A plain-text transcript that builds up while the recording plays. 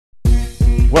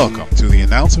Welcome to the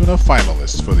announcement of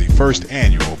finalists for the first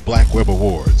annual Black Web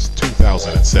Awards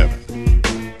 2007.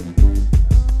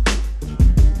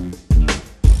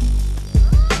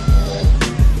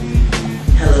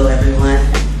 Hello everyone,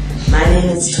 my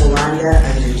name is Tawanda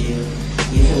Underdew.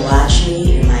 You can watch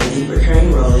me in my lead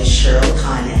recurring role as Cheryl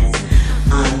Connes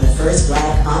on the first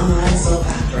Black online soap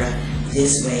opera,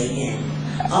 This Way In.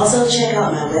 Also check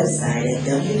out my website at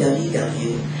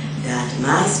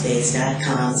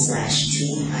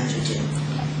www.myspace.com/TUnderdew.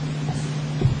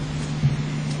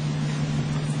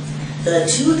 The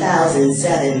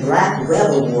 2007 Black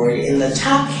Web Award in the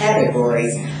top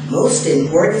categories Most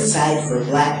Important Site for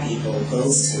Black People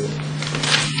goes to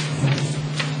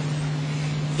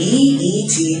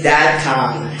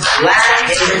BET.com, Black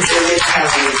Entertainment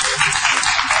Television.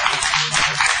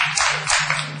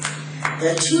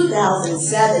 The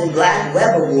 2007 Black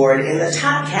Web Award in the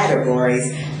top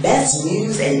categories Best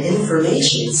News and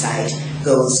Information Site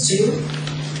goes to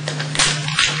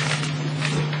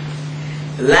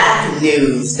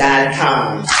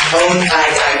BlackNews.com, owned by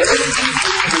Diversity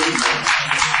Media.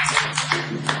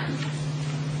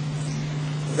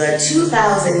 The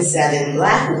 2007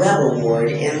 Black Web Award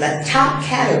in the top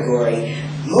category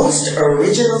Most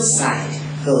Original Site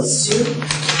goes to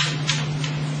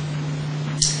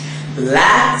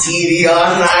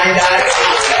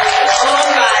BlackTVOnline.com,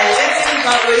 owned by Lipton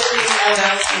Publishing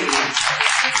LLC.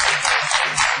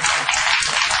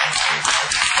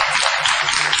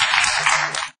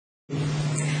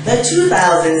 The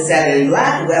 2007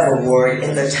 Black Web Award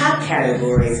in the top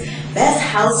categories Best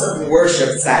House of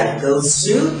Worship Site goes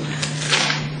to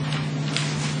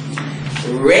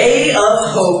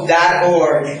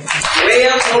RayofHope.org, Ray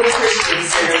of Hope Christian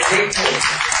Center,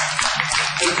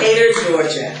 Decatur,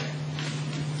 Georgia.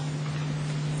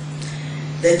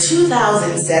 The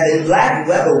 2007 Black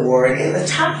Web Award in the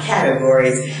top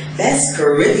categories Best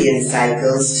Caribbean Site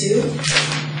goes to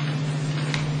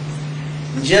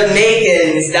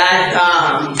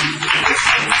Jamaicans.com.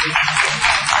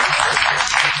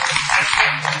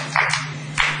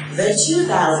 The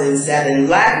 2007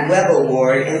 Black Web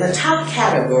Award in the top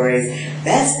categories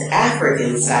Best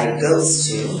African Site goes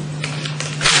to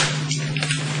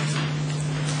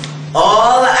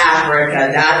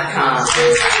AllAfrica.com.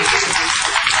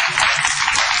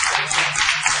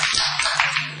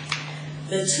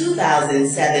 The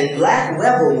 2007 Black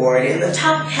Web Award in the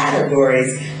top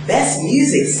categories Best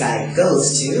Music Site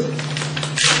goes to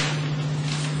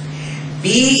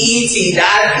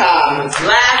BET.com,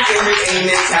 Black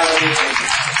Entertainment Television.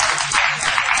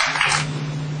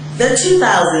 The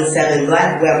 2007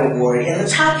 Black Web Award in the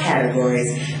top categories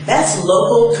Best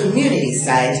Local Community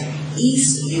Site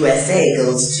East USA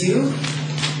goes to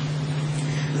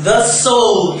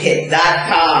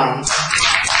TheSoulPit.com.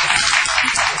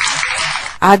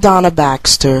 I, Donna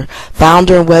Baxter,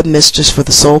 founder and webmistress for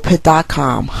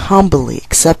TheSoulPit.com, humbly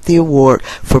accept the award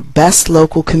for Best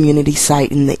Local Community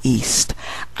Site in the East.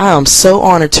 I am so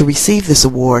honored to receive this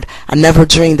award. I never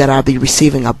dreamed that I'd be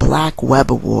receiving a Black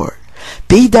Web Award.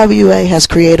 BWA has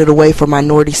created a way for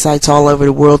minority sites all over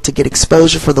the world to get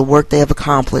exposure for the work they have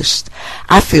accomplished.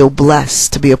 I feel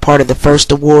blessed to be a part of the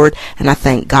first award, and I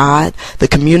thank God, the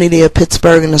community of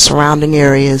Pittsburgh and the surrounding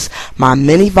areas, my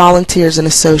many volunteers and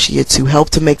associates who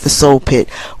helped to make the Soul Pit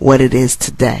what it is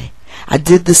today. I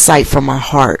did the site from my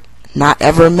heart, not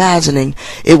ever imagining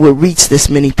it would reach this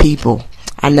many people.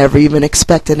 I never even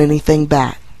expected anything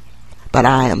back. But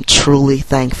I am truly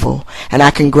thankful, and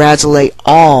I congratulate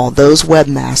all those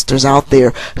webmasters out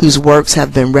there whose works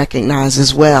have been recognized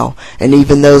as well, and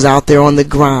even those out there on the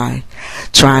grind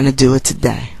trying to do it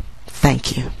today.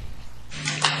 Thank you.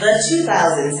 The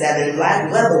 2007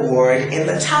 Black Web Award in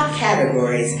the top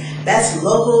categories Best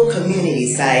Local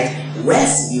Community Site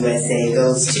West USA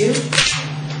goes to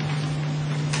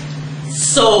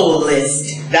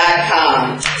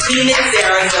Soullist.com, Phoenix,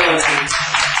 Arizona.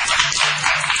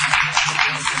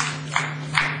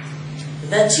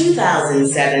 The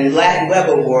 2007 Black Web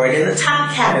Award in the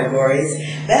top categories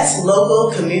Best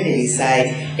Local Community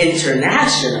Site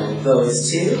International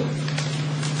goes to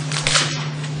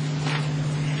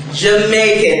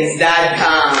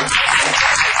Jamaicans.com.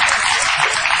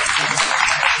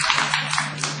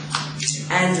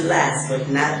 And last but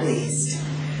not least,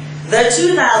 the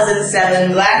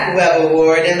 2007 Black Web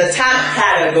Award in the top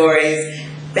categories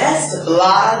Best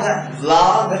Blog,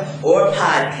 Vlog, or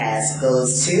Podcast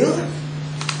goes to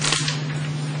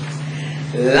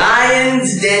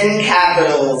Lions Den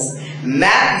Capitals,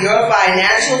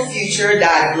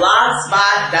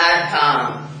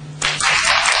 mapyourfinancialfuture.blogspot.com.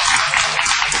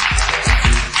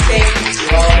 Thank you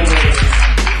all.